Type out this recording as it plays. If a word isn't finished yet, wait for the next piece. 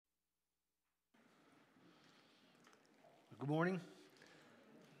Good morning.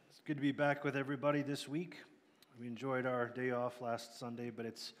 It's good to be back with everybody this week. We enjoyed our day off last Sunday, but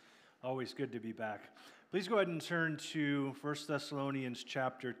it's always good to be back. Please go ahead and turn to 1 Thessalonians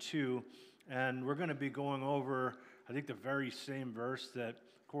chapter 2, and we're going to be going over, I think, the very same verse that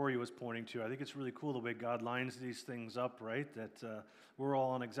Corey was pointing to. I think it's really cool the way God lines these things up, right? That we're all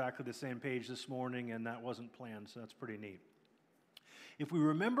on exactly the same page this morning, and that wasn't planned, so that's pretty neat. If we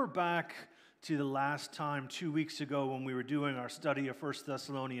remember back to the last time, 2 weeks ago, when we were doing our study of 1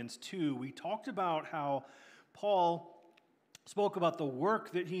 Thessalonians 2, we talked about how Paul spoke about the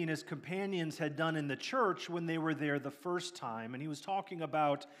work that he and his companions had done in the church when they were there the first time. And he was talking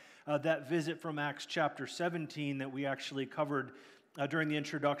about that visit from Acts chapter 17 that we actually covered during the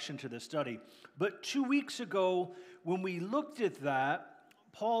introduction to the study. But 2 weeks ago, when we looked at that,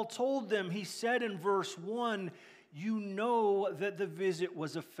 Paul told them, he said in verse 1, "You know that the visit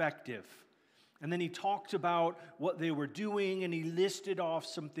was effective." And then he talked about what they were doing, and he listed off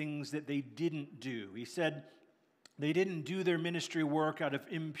some things that they didn't do. He said they didn't do their ministry work out of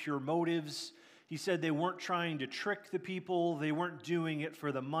impure motives. He said they weren't trying to trick the people. They weren't doing it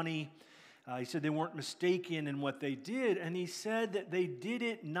for the money. He said they weren't mistaken in what they did. And he said that they did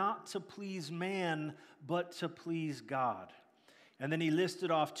it not to please man, but to please God. And then he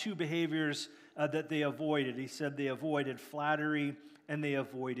listed off two behaviors that they avoided. He said they avoided flattery and they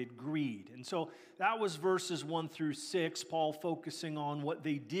avoided greed. And so that was verses 1 through 6, Paul focusing on what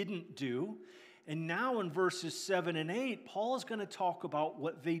they didn't do. And now in verses 7 and 8, Paul is going to talk about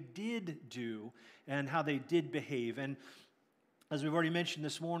what they did do and how they did behave. And as we've already mentioned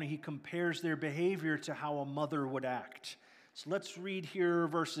this morning, he compares their behavior to how a mother would act. So let's read here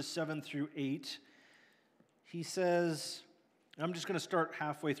verses 7 through 8. He says, I'm just going to start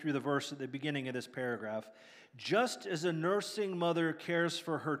halfway through the verse at the beginning of this paragraph. "Just as a nursing mother cares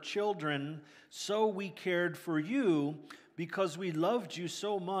for her children, so we cared for you. Because we loved you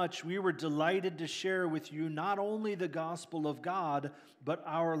so much, we were delighted to share with you not only the gospel of God, but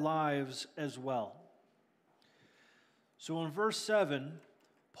our lives as well." So in verse 7,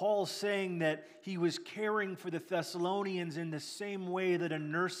 Paul's saying that he was caring for the Thessalonians in the same way that a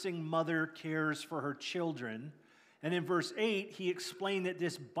nursing mother cares for her children. And in verse 8, he explained that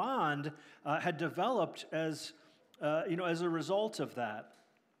this bond had developed as a result of that.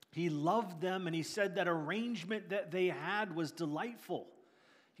 He loved them, and he said that arrangement that they had was delightful.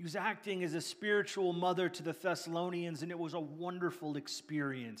 He was acting as a spiritual mother to the Thessalonians, and it was a wonderful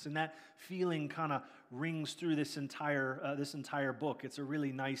experience. And that feeling kind of rings through this entire book. It's a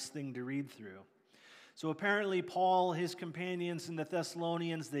really nice thing to read through. So apparently Paul, his companions, and the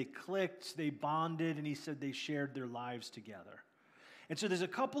Thessalonians, they clicked, they bonded, and he said they shared their lives together. And so there's a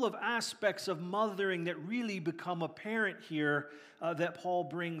couple of aspects of mothering that really become apparent here that Paul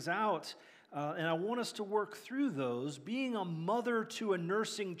brings out. And I want us to work through those. Being a mother to a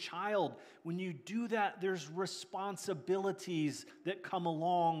nursing child, when you do that, there's responsibilities that come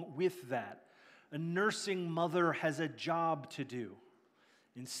along with that. A nursing mother has a job to do.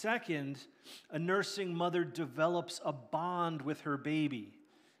 And second, a nursing mother develops a bond with her baby.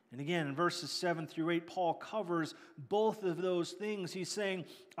 And again, in verses 7 through 8, Paul covers both of those things. He's saying,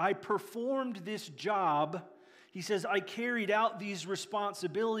 I performed this job. He says, I carried out these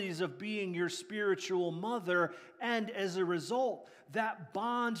responsibilities of being your spiritual mother, and as a result, that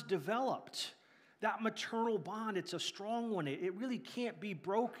bond developed. That maternal bond, it's a strong one. It really can't be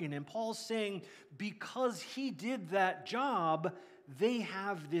broken. And Paul's saying, because he did that job, they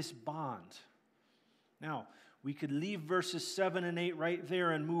have this bond. Now, we could leave verses 7 and 8 right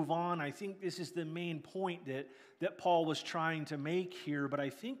there and move on. I think this is the main point that Paul was trying to make here. But I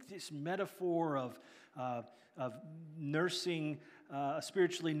think this metaphor of nursing,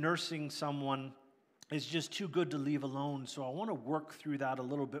 spiritually nursing someone is just too good to leave alone. So I want to work through that a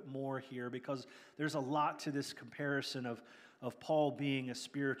little bit more here because there's a lot to this comparison of Paul being a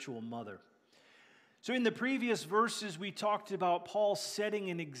spiritual mother. So in the previous verses, we talked about Paul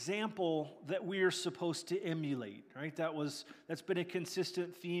setting an example that we are supposed to emulate, right? That's been a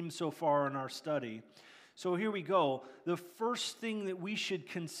consistent theme so far in our study. So here we go. The first thing that we should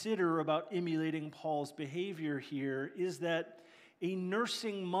consider about emulating Paul's behavior here is that a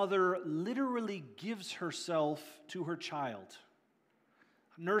nursing mother literally gives herself to her child.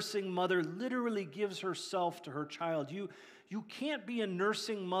 A nursing mother literally gives herself to her child. You can't be a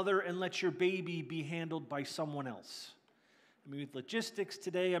nursing mother and let your baby be handled by someone else. I mean, with logistics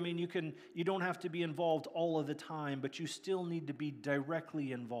today, you don't have to be involved all of the time, but you still need to be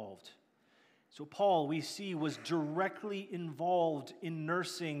directly involved. So Paul, we see, was directly involved in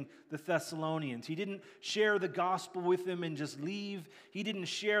nursing the Thessalonians. He didn't share the gospel with them and just leave. He didn't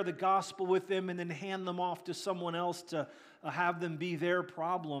share the gospel with them and then hand them off to someone else to have them be their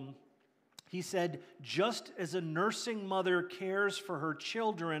problem. He said, just as a nursing mother cares for her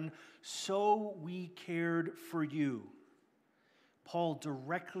children, so we cared for you. Paul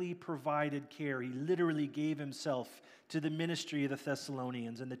directly provided care. He literally gave himself to the ministry of the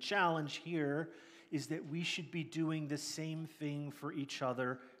Thessalonians. And the challenge here is that we should be doing the same thing for each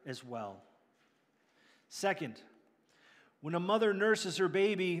other as well. Second, when a mother nurses her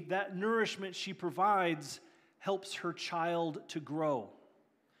baby, that nourishment she provides helps her child to grow.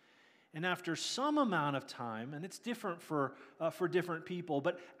 And after some amount of time, and it's different for different people,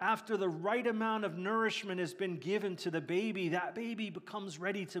 but after the right amount of nourishment has been given to the baby, that baby becomes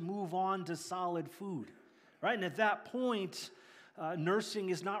ready to move on to solid food, right? And at that point,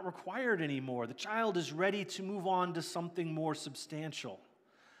 nursing is not required anymore. The child is ready to move on to something more substantial.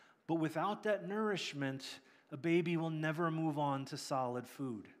 But without that nourishment, a baby will never move on to solid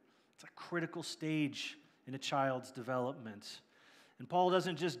food. It's a critical stage in a child's development. And Paul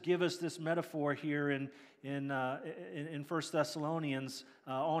doesn't just give us this metaphor here in 1 Thessalonians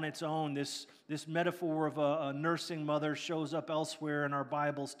on its own. This metaphor of a nursing mother shows up elsewhere in our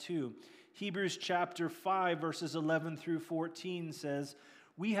Bibles too. Hebrews chapter 5, verses 11 through 14 says,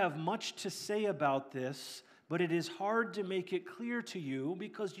 "We have much to say about this, but it is hard to make it clear to you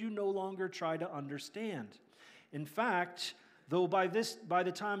because you no longer try to understand. In fact, by this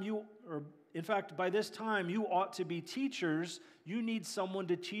time you ought to be teachers, you need someone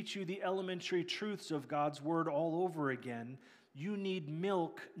to teach you the elementary truths of God's word all over again. You need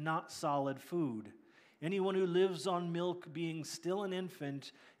milk, not solid food. Anyone who lives on milk, being still an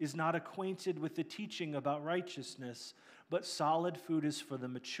infant, is not acquainted with the teaching about righteousness, but solid food is for the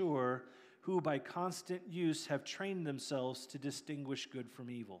mature, who by constant use have trained themselves to distinguish good from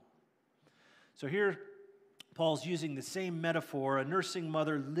evil." So here, Paul's using the same metaphor. A nursing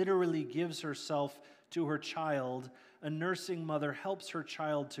mother literally gives herself to her child. A nursing mother helps her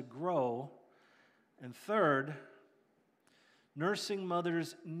child to grow. And third, nursing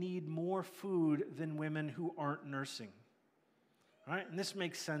mothers need more food than women who aren't nursing. All right? And this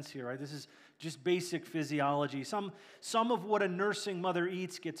makes sense here, right? This is just basic physiology. Some of what a nursing mother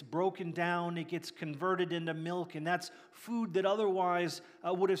eats gets broken down, it gets converted into milk, and that's food that otherwise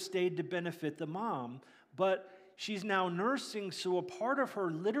would have stayed to benefit the mom. But she's now nursing, so a part of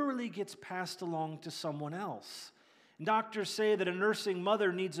her literally gets passed along to someone else. And doctors say that a nursing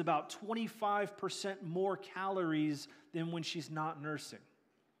mother needs about 25% more calories than when she's not nursing.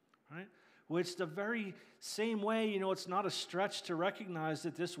 Right? Well, it's the very same way, it's not a stretch to recognize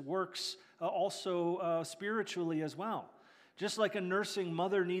that this works also spiritually as well. Just like a nursing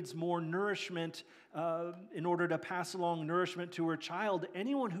mother needs more nourishment in order to pass along nourishment to her child,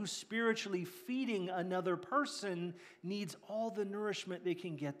 anyone who's spiritually feeding another person needs all the nourishment they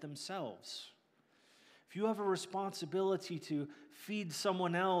can get themselves. If you have a responsibility to feed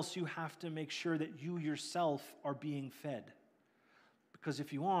someone else, you have to make sure that you yourself are being fed. Because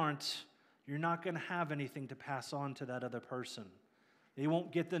if you aren't, you're not going to have anything to pass on to that other person. They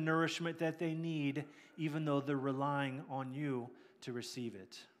won't get the nourishment that they need, even though they're relying on you to receive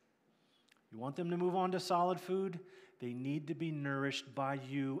it. You want them to move on to solid food? They need to be nourished by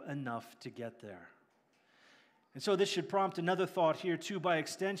you enough to get there. And so this should prompt another thought here too, by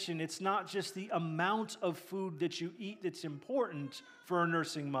extension. It's not just the amount of food that you eat that's important for a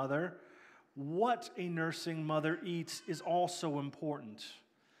nursing mother. What a nursing mother eats is also important.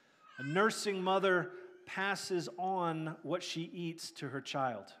 A nursing mother passes on what she eats to her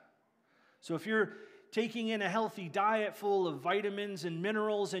child. So if you're taking in a healthy diet full of vitamins and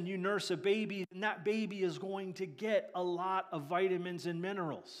minerals and you nurse a baby, then that baby is going to get a lot of vitamins and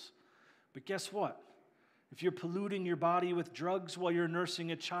minerals. But guess what? If you're polluting your body with drugs while you're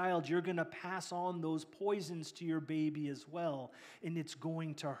nursing a child, you're going to pass on those poisons to your baby as well, and it's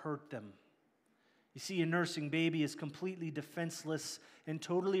going to hurt them. You see, a nursing baby is completely defenseless and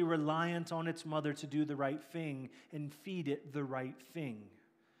totally reliant on its mother to do the right thing and feed it the right thing.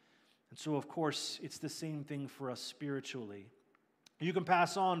 And so, of course, it's the same thing for us spiritually. You can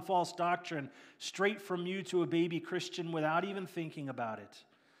pass on false doctrine straight from you to a baby Christian without even thinking about it.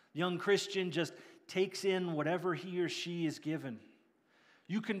 The young Christian just takes in whatever he or she is given.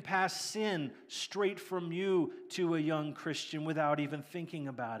 You can pass sin straight from you to a young Christian without even thinking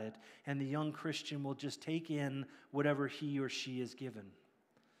about it, and the young Christian will just take in whatever he or she is given.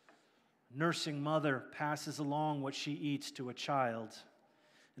 A nursing mother passes along what she eats to a child.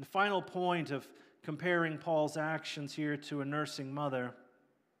 And the final point of comparing Paul's actions here to a nursing mother,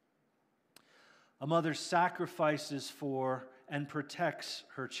 A mother sacrifices for and protects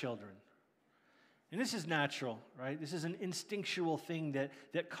her children. And this is natural, right? This is an instinctual thing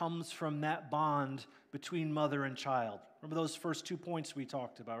that comes from that bond between mother and child. Remember those first 2 points we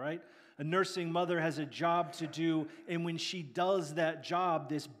talked about, right? A nursing mother has a job to do, and when she does that job,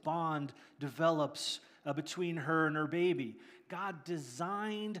 this bond develops between her and her baby. God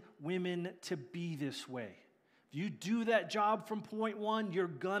designed women to be this way. If you do that job from point 1, you're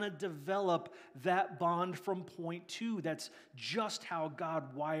going to develop that bond from point 2. That's just how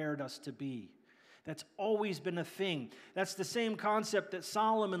God wired us to be. That's always been a thing. That's the same concept that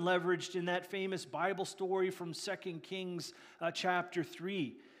Solomon leveraged in that famous Bible story from 2 Kings chapter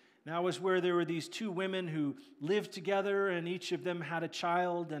 3. That was where there were these 2 women who lived together, and each of them had a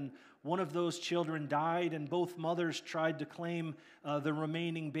child, and one of those children died, and both mothers tried to claim the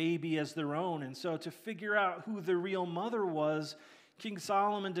remaining baby as their own. And so to figure out who the real mother was, King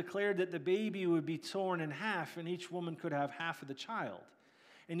Solomon declared that the baby would be torn in half, and each woman could have half of the child.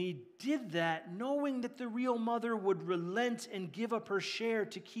 And he did that knowing that the real mother would relent and give up her share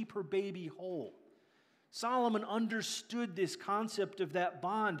to keep her baby whole. Solomon understood this concept of that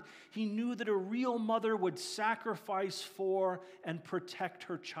bond. He knew that a real mother would sacrifice for and protect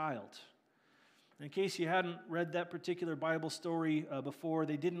her child. In case you hadn't read that particular Bible story before,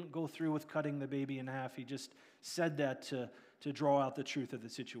 they didn't go through with cutting the baby in half. He just said that to draw out the truth of the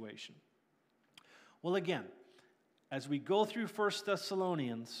situation. Well, again, as we go through 1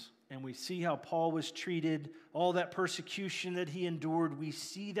 Thessalonians and we see how Paul was treated, all that persecution that he endured, we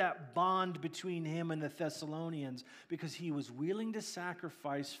see that bond between him and the Thessalonians because he was willing to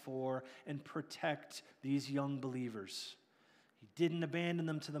sacrifice for and protect these young believers. He didn't abandon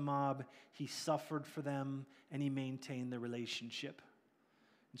them to the mob. He suffered for them, and he maintained the relationship.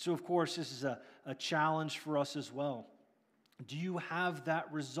 And so, of course, this is a challenge for us as well. Do you have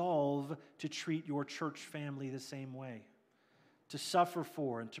that resolve to treat your church family the same way? To suffer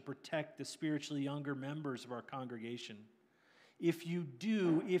for and to protect the spiritually younger members of our congregation? If you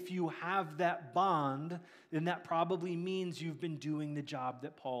do, if you have that bond, then that probably means you've been doing the job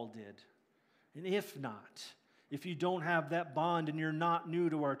that Paul did. And if not, if you don't have that bond and you're not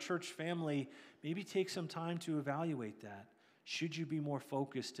new to our church family, maybe take some time to evaluate that. Should you be more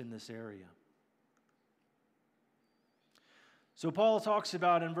focused in this area? So Paul talks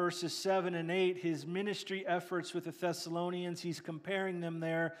about in verses 7 and 8 his ministry efforts with the Thessalonians. He's comparing them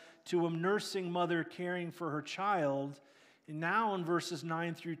there to a nursing mother caring for her child. And now in verses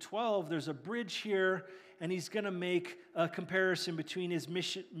 9 through 12, there's a bridge here, and he's going to make a comparison between his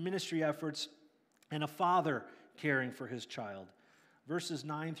ministry efforts and a father caring for his child. Verses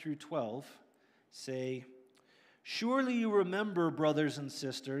 9 through 12 say, "Surely you remember, brothers and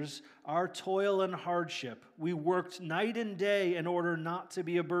sisters, our toil and hardship. We worked night and day in order not to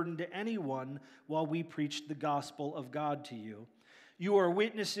be a burden to anyone while we preached the gospel of God to you. You are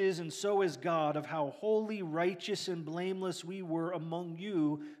witnesses, and so is God, of how holy, righteous, and blameless we were among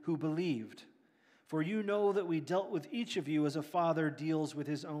you who believed. For you know that we dealt with each of you as a father deals with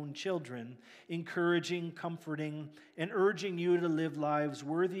his own children, encouraging, comforting, and urging you to live lives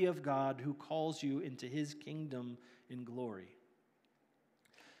worthy of God who calls you into his kingdom in glory."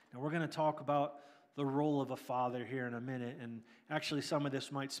 Now we're going to talk about the role of a father here in a minute, and actually some of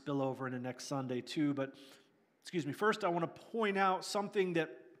this might spill over into next Sunday too, but first I want to point out something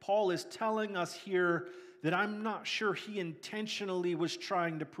that Paul is telling us here that I'm not sure he intentionally was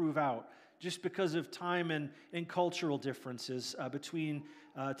trying to prove out, just because of time and cultural differences between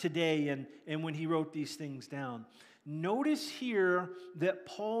today and when he wrote these things down. Notice here that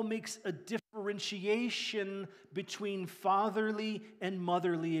Paul makes a differentiation between fatherly and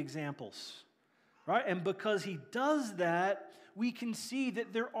motherly examples, right? And because he does that, we can see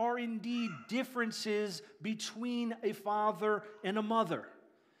that there are indeed differences between a father and a mother.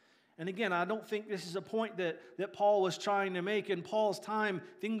 And again, I don't think this is a point that Paul was trying to make. In Paul's time,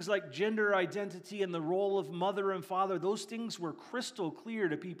 things like gender identity and the role of mother and father, those things were crystal clear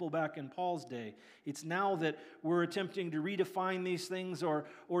to people back in Paul's day. It's now that we're attempting to redefine these things or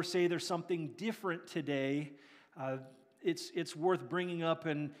say there's something different today. It's worth bringing up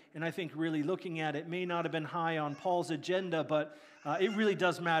and I think really looking at it. May not have been high on Paul's agenda, but it really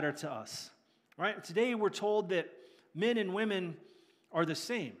does matter to us. Right? Today we're told that men and women are the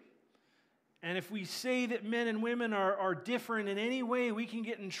same. And if we say that men and women are different in any way, we can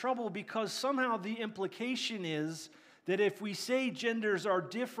get in trouble because somehow the implication is that if we say genders are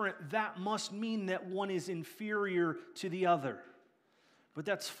different, that must mean that one is inferior to the other. But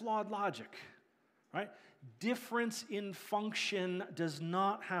that's flawed logic, right? Difference in function does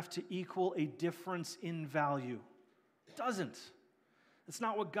not have to equal a difference in value. It doesn't. That's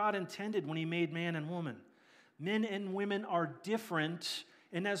not what God intended when he made man and woman. Men and women are different,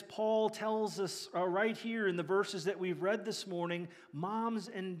 and as Paul tells us right here in the verses that we've read this morning, moms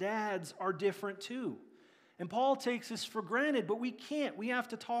and dads are different too. And Paul takes this for granted, but we can't. We have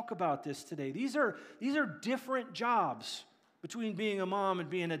to talk about this today. These are different jobs between being a mom and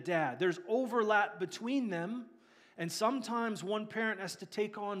being a dad. There's overlap between them, and sometimes one parent has to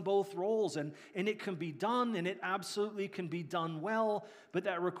take on both roles, and it can be done, and it absolutely can be done well, but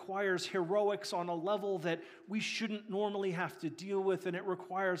that requires heroics on a level that we shouldn't normally have to deal with, and it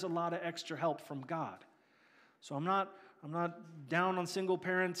requires a lot of extra help from God. So I'm not down on single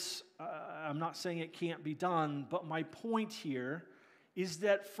parents. I'm not saying it can't be done, but my point here is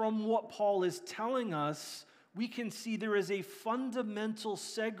that from what Paul is telling us, we can see there is a fundamental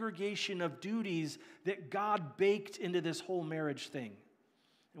segregation of duties that God baked into this whole marriage thing.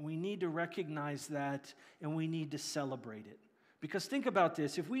 And we need to recognize that, and we need to celebrate it. Because think about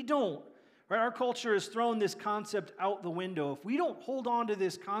this, if we don't, right, our culture has thrown this concept out the window. If we don't hold on to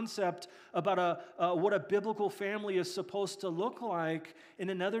this concept about what a biblical family is supposed to look like in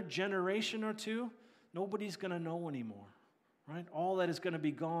another generation or two, nobody's going to know anymore, right? All that is going to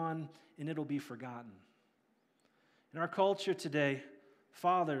be gone, and it'll be forgotten. In our culture today,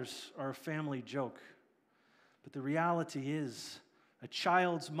 fathers are a family joke. But the reality is, a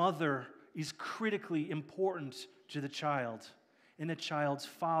child's mother is critically important to the child, and a child's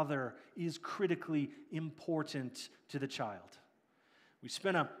father is critically important to the child. We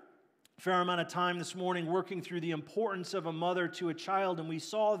spent a fair amount of time this morning working through the importance of a mother to a child, and we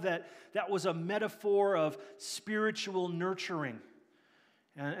saw that that was a metaphor of spiritual nurturing.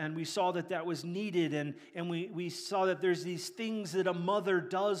 And we saw that that was needed, and we saw that there's these things that a mother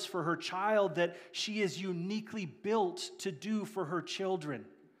does for her child that she is uniquely built to do for her children.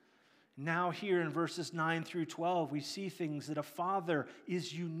 Now here in verses 9 through 12, we see things that a father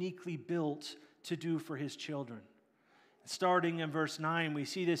is uniquely built to do for his children. Starting in verse 9, we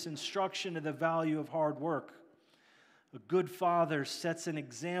see this instruction of the value of hard work. A good father sets an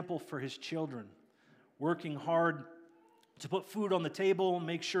example for his children, working hard to put food on the table,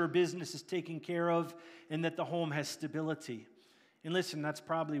 make sure business is taken care of, and that the home has stability. And listen, that's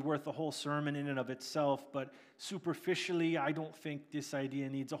probably worth a whole sermon in and of itself, but superficially, I don't think this idea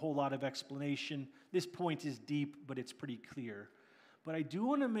needs a whole lot of explanation. This point is deep, but it's pretty clear. But I do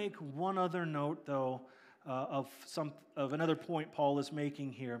want to make one other note, though, of another point Paul is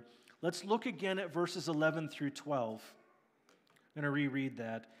making here. Let's look again at verses 11 through 12. I'm going to reread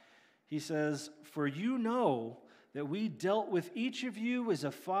that. He says, "For you know that we dealt with each of you as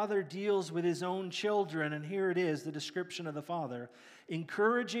a father deals with his own children." And here it is, the description of the father.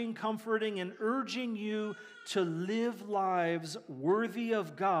 "Encouraging, comforting, and urging you to live lives worthy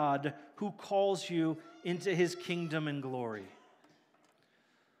of God who calls you into his kingdom and glory."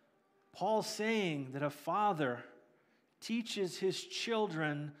 Paul's saying that a father teaches his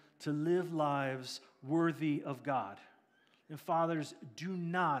children to live lives worthy of God. And fathers, do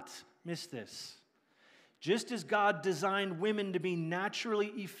not miss this. Just as God designed women to be naturally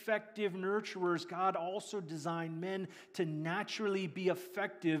effective nurturers, God also designed men to naturally be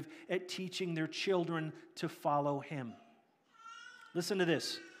effective at teaching their children to follow him. Listen to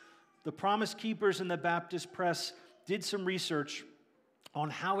this. The Promise Keepers in the Baptist Press did some research on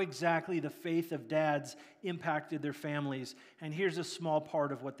how exactly the faith of dads impacted their families, and here's a small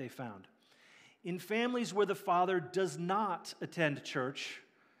part of what they found. In families where the father does not attend church,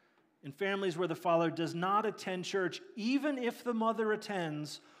 even if the mother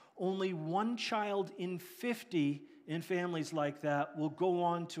attends, only one child in 50 in families like that will go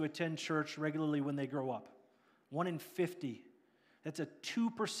on to attend church regularly when they grow up. 1 in 50. That's a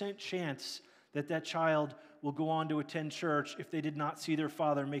 2% chance that that child will go on to attend church if they did not see their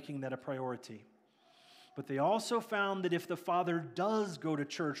father making that a priority. But they also found that if the father does go to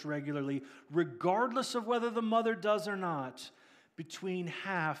church regularly, regardless of whether the mother does or not, between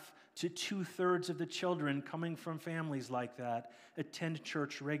half to 2/3 of the children coming from families like that attend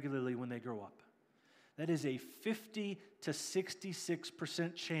church regularly when they grow up. That is a 50 to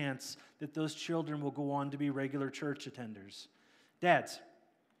 66% chance that those children will go on to be regular church attenders. Dads,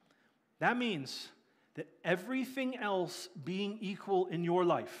 that means that everything else being equal in your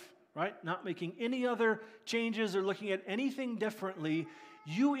life, right? Not making any other changes or looking at anything differently,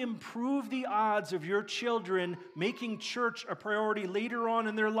 you improve the odds of your children making church a priority later on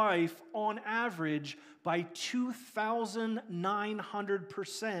in their life on average by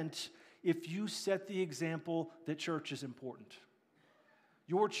 2,900% if you set the example that church is important.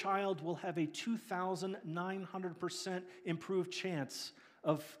 Your child will have a 2,900% improved chance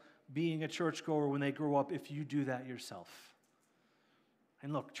of being a churchgoer when they grow up if you do that yourself.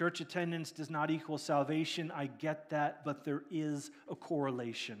 And look, church attendance does not equal salvation. I get that, but there is a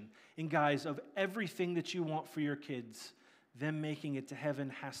correlation. And guys, of everything that you want for your kids, them making it to heaven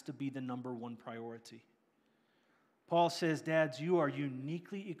has to be the number one priority. Paul says, dads, you are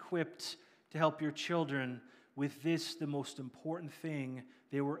uniquely equipped to help your children with this, the most important thing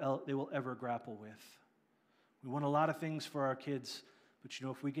they will ever grapple with. We want a lot of things for our kids, but you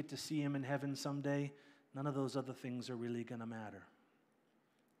know, if we get to see them in heaven someday, none of those other things are really going to matter.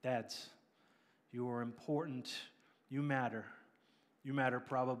 Dads, you are important. You matter. You matter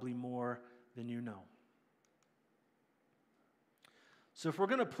probably more than you know. So if we're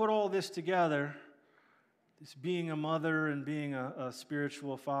going to put all this together, this being a mother and being a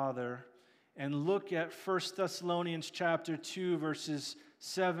spiritual father, and look at 1 Thessalonians chapter 2, verses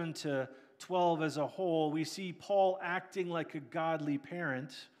 7 to 12 as a whole, we see Paul acting like a godly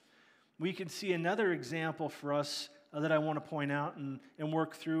parent. We can see another example for us that I want to point out and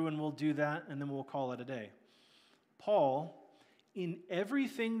work through, and we'll do that, and then we'll call it a day. Paul, in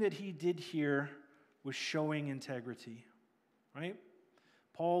everything that he did here, was showing integrity, right?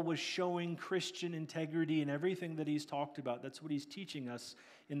 Paul was showing Christian integrity in everything that he's talked about. That's what he's teaching us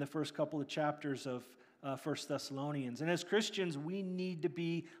in the first couple of chapters of 1 Thessalonians. And as Christians, we need to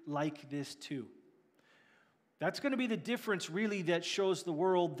be like this too. That's going to be the difference, really, that shows the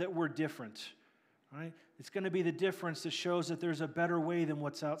world that we're different, right? It's going to be the difference that shows that there's a better way than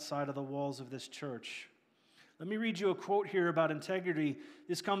what's outside of the walls of this church. Let me read you a quote here about integrity.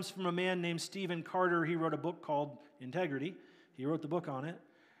 This comes from a man named Stephen Carter. He wrote a book called Integrity. He wrote the book on it.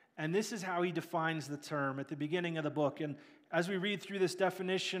 And this is how he defines the term at the beginning of the book. And as we read through this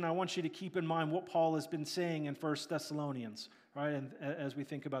definition, I want you to keep in mind what Paul has been saying in 1 Thessalonians, right? And as we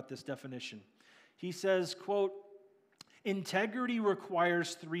think about this definition. He says, quote, integrity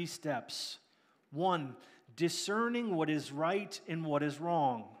requires 3 steps. 1, discerning what is right and what is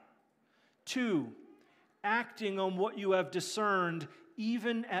wrong. 2, acting on what you have discerned,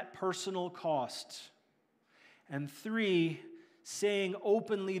 even at personal cost. And 3, saying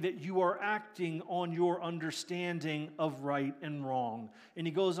openly that you are acting on your understanding of right and wrong. And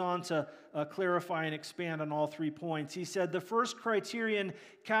he goes on to clarify and expand on all 3 points. He said the first criterion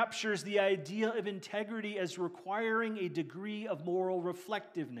captures the idea of integrity as requiring a degree of moral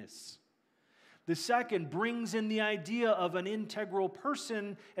reflectiveness. The second brings in the idea of an integral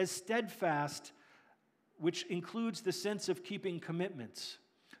person as steadfast, which includes the sense of keeping commitments.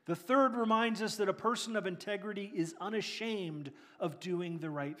 The third reminds us that a person of integrity is unashamed of doing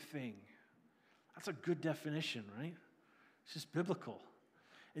the right thing. That's a good definition, right? It's just biblical.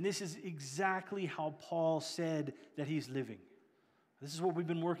 And this is exactly how Paul said that he's living. This is what we've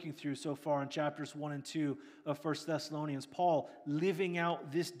been working through so far in chapters 1 and 2 of 1 Thessalonians. Paul living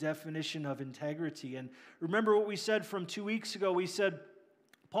out this definition of integrity. And remember what we said from 2 weeks ago. We said,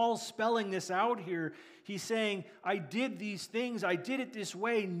 Paul's spelling this out here. He's saying, I did these things, I did it this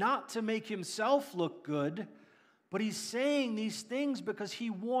way, not to make himself look good, but he's saying these things because he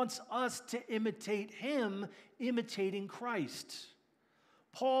wants us to imitate him, imitating Christ.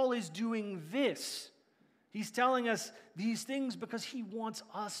 Paul is doing this. He's telling us these things because he wants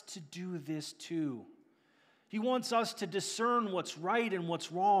us to do this too. He wants us to discern what's right and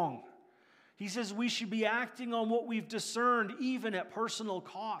what's wrong. He says we should be acting on what we've discerned, even at personal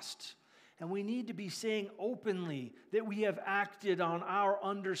cost. And we need to be saying openly that we have acted on our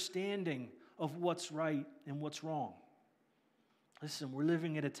understanding of what's right and what's wrong. Listen, we're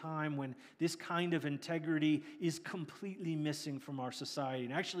living at a time when this kind of integrity is completely missing from our society.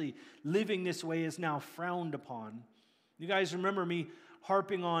 And actually, living this way is now frowned upon. You guys remember me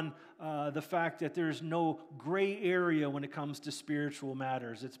harping on the fact that there's no gray area when it comes to spiritual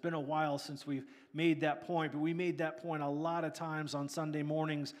matters. It's been a while since we've made that point, but we made that point a lot of times on Sunday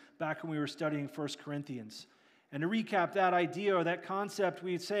mornings back when we were studying 1 Corinthians. And to recap that idea or that concept,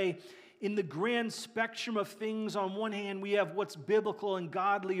 we'd say, in the grand spectrum of things, on one hand, we have what's biblical and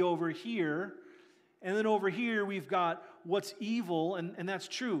godly over here, and then over here, we've got what's evil, and that's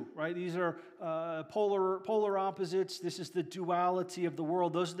true, right? These are polar opposites. This is the duality of the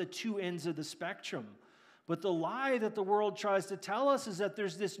world. Those are the 2 ends of the spectrum. But the lie that the world tries to tell us is that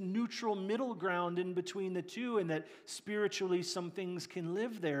there's this neutral middle ground in between the 2, and that spiritually some things can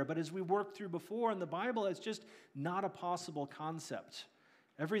live there. But as we worked through before in the Bible, it's just not a possible concept.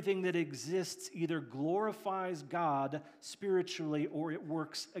 Everything that exists either glorifies God spiritually or it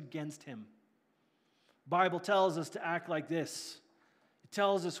works against him. The Bible tells us to act like this. It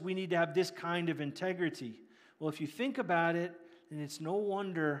tells us we need to have this kind of integrity. Well, if you think about it, then it's no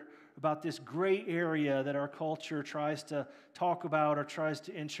wonder about this gray area that our culture tries to talk about or tries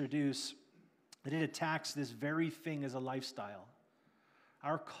to introduce, that it attacks this very thing as a lifestyle.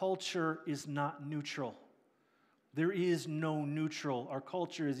 Our culture is not neutral. There is no neutral. Our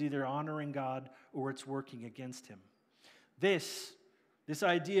culture is either honoring God or it's working against Him. This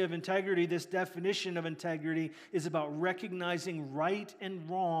idea of integrity, this definition of integrity, is about recognizing right and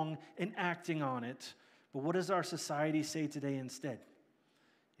wrong and acting on it. But what does our society say today instead?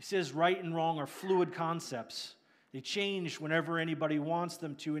 It says right and wrong are fluid concepts. They change whenever anybody wants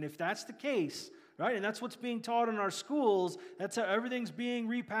them to. And if that's the case, right, and that's what's being taught in our schools, that's how everything's being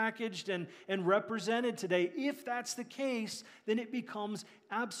repackaged and represented today. If that's the case, then it becomes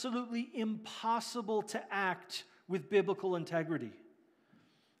absolutely impossible to act with biblical integrity.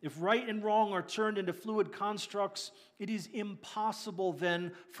 If right and wrong are turned into fluid constructs, it is impossible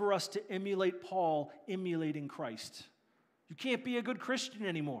then for us to emulate Paul emulating Christ. You can't be a good Christian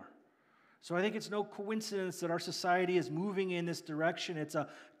anymore. So I think it's no coincidence that our society is moving in this direction. It's a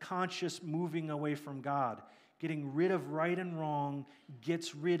conscious moving away from God. Getting rid of right and wrong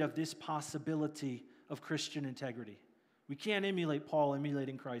gets rid of this possibility of Christian integrity. We can't emulate Paul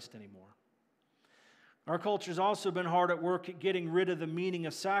emulating Christ anymore. Our culture's also been hard at work at getting rid of the meaning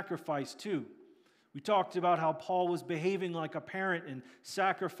of sacrifice too. We talked about how Paul was behaving like a parent and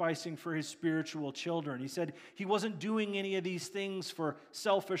sacrificing for his spiritual children. He said he wasn't doing any of these things for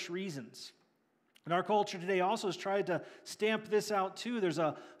selfish reasons. And our culture today also has tried to stamp this out too. There's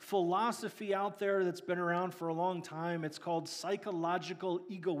a philosophy out there that's been around for a long time. It's called psychological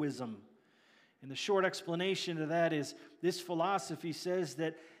egoism. And the short explanation to that is this philosophy says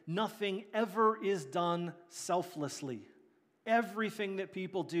that nothing ever is done selflessly. Everything that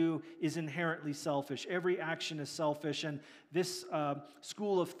people do is inherently selfish. Every action is selfish. And this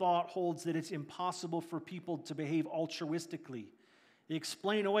school of thought holds that it's impossible for people to behave altruistically. They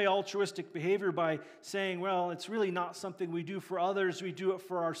explain away altruistic behavior by saying, well, it's really not something we do for others. We do it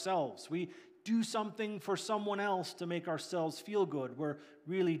for ourselves. We do something for someone else to make ourselves feel good. We're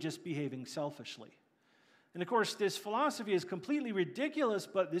really just behaving selfishly. And of course, this philosophy is completely ridiculous,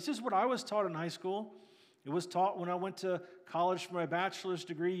 but this is what I was taught in high school. It was taught when I went to college for my bachelor's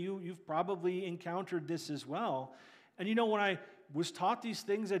degree. You've probably encountered this as well. And you know, when I was taught these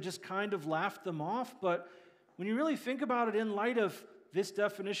things, I just kind of laughed them off. But when you really think about it in light of this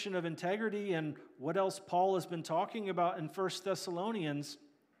definition of integrity and what else Paul has been talking about in 1 Thessalonians,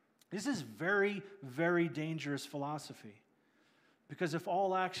 this is very, very dangerous philosophy. Because if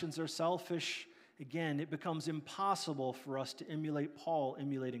all actions are selfish, again, it becomes impossible for us to emulate Paul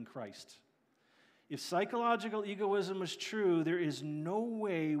emulating Christ. If psychological egoism is true, there is no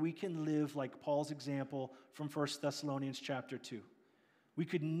way we can live like Paul's example from 1 Thessalonians chapter 2. We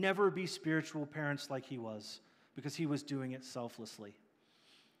could never be spiritual parents like he was because he was doing it selflessly.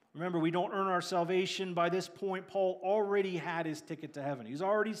 Remember, we don't earn our salvation. By this point, Paul already had his ticket to heaven. He's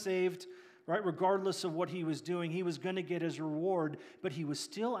already saved, right? Regardless of what he was doing, he was going to get his reward, but he was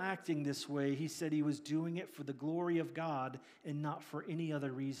still acting this way. He said he was doing it for the glory of God and not for any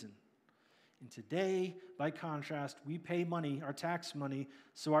other reason. And today, by contrast, we pay money, our tax money,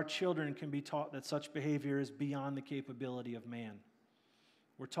 so our children can be taught that such behavior is beyond the capability of man.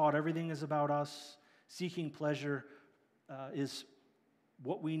 We're taught everything is about us. Seeking pleasure is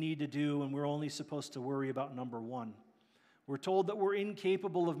what we need to do, and we're only supposed to worry about number one. We're told that we're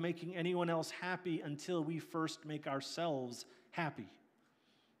incapable of making anyone else happy until we first make ourselves happy.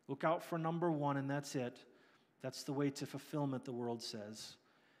 Look out for number one, and that's it. That's the way to fulfillment, the world says.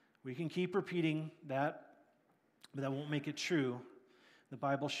 We can keep repeating that, but that won't make it true. The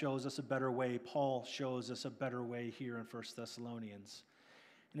Bible shows us a better way. Paul shows us a better way here in 1 Thessalonians.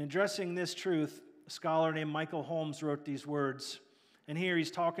 In addressing this truth, a scholar named Michael Holmes wrote these words. And here he's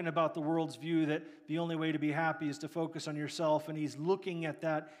talking about the world's view that the only way to be happy is to focus on yourself, and he's looking at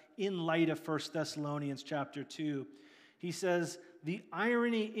that in light of 1 Thessalonians chapter 2. He says, the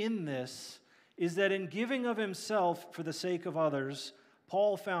irony in this is that in giving of himself for the sake of others,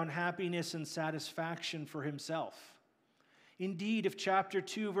 Paul found happiness and satisfaction for himself. Indeed, if chapter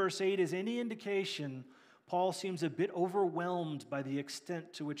 2, verse 8 is any indication, Paul seems a bit overwhelmed by the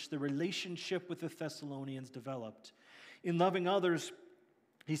extent to which the relationship with the Thessalonians developed. In loving others,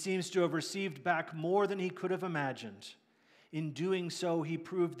 he seems to have received back more than he could have imagined. In doing so, he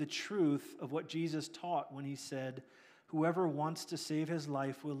proved the truth of what Jesus taught when he said, "Whoever wants to save his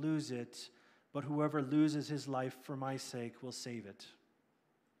life will lose it, but whoever loses his life for my sake will save it."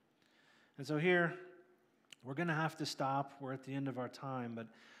 And so here, we're going to have to stop. We're at the end of our time, but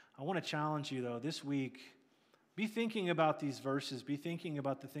I want to challenge you, though, this week, be thinking about these verses. Be thinking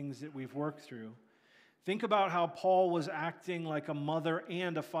about the things that we've worked through. Think about how Paul was acting like a mother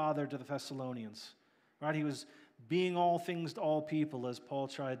and a father to the Thessalonians, right? He was being all things to all people, as Paul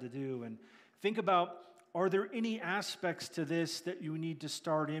tried to do. And think about are there any aspects to this that you need to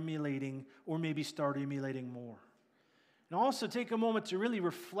start emulating or maybe start emulating more? And also take a moment to really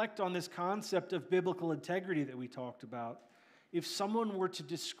reflect on this concept of biblical integrity that we talked about. If someone were to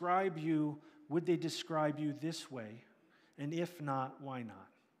describe you, would they describe you this way? And if not, why not?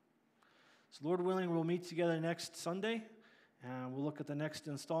 So Lord willing, we'll meet together next Sunday, and we'll look at the next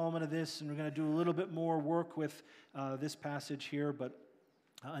installment of this, and we're going to do a little bit more work with this passage here, but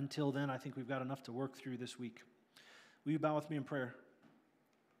until then, I think we've got enough to work through this week. Will you bow with me in prayer?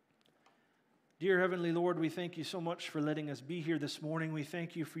 Dear Heavenly Lord, we thank you so much for letting us be here this morning. We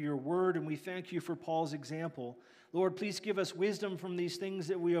thank you for your word, and we thank you for Paul's example. Lord, please give us wisdom from these things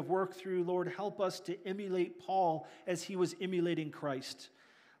that we have worked through. Lord, help us to emulate Paul as he was emulating Christ.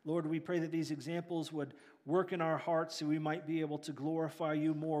 Lord, we pray that these examples would work in our hearts so we might be able to glorify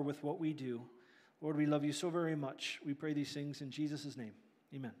you more with what we do. Lord, we love you so very much. We pray these things in Jesus' name.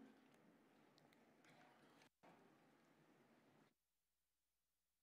 Amen.